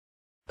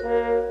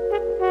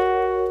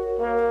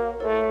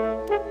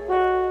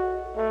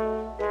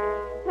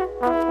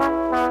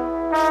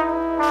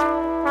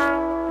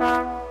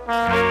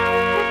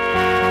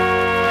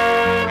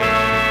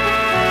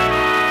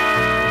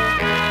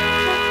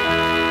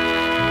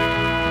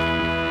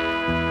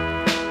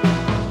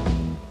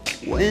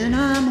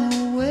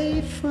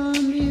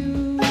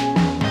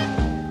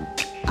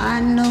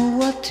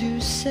to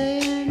say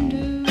and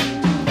do,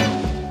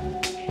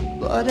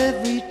 but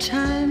every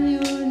time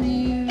you're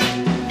near,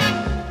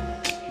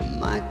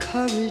 my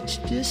courage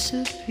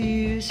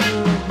disappears.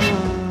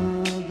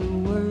 The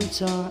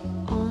words are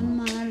on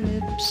my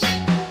lips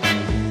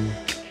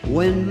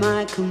when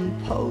my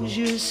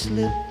composure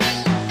slips,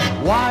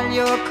 while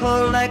you're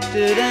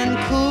collected and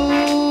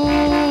cool.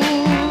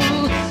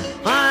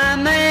 I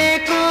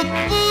make a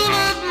fool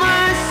of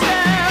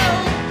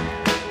myself.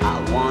 I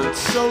want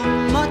so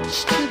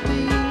much to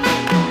be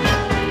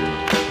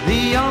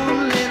the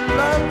only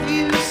love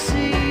you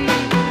see.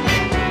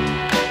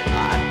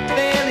 I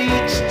fail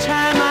each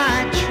time I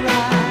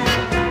try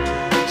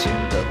to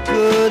look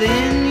good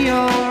in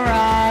your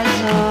eyes.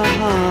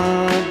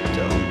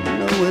 Don't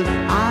know if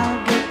I'll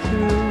get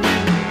through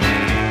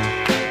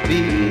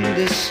being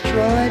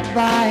destroyed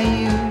by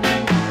you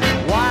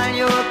while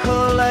you're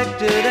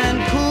collected and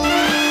cool.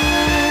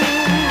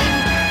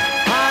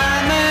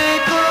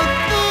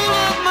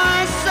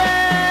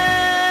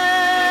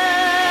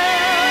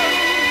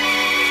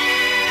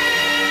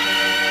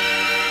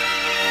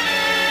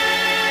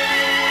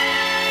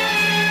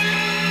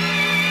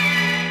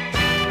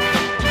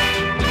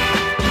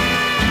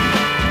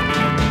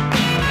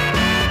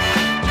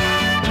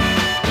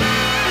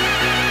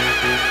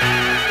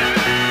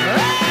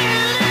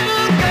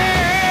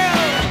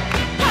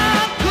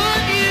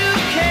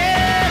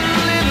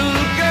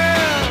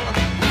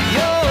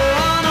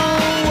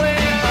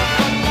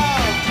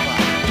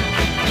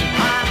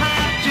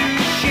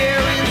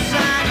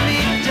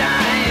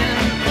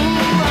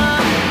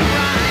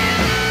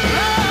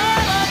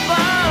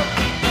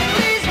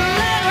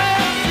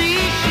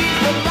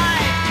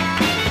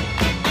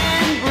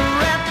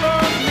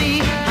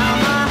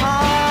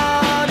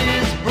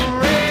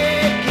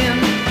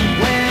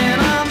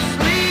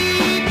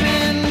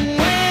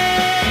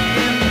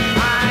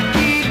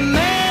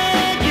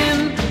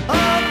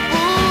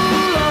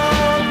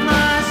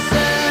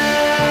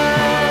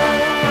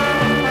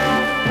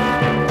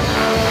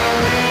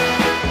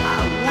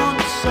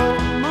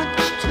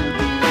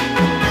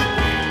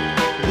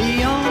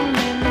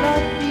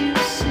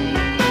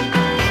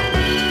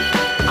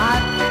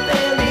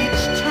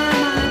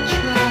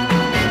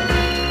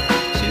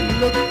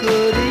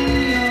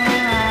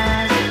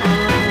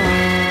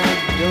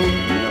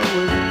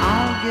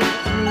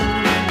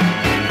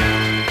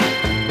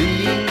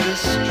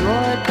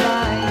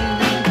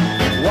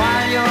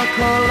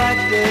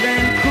 Collected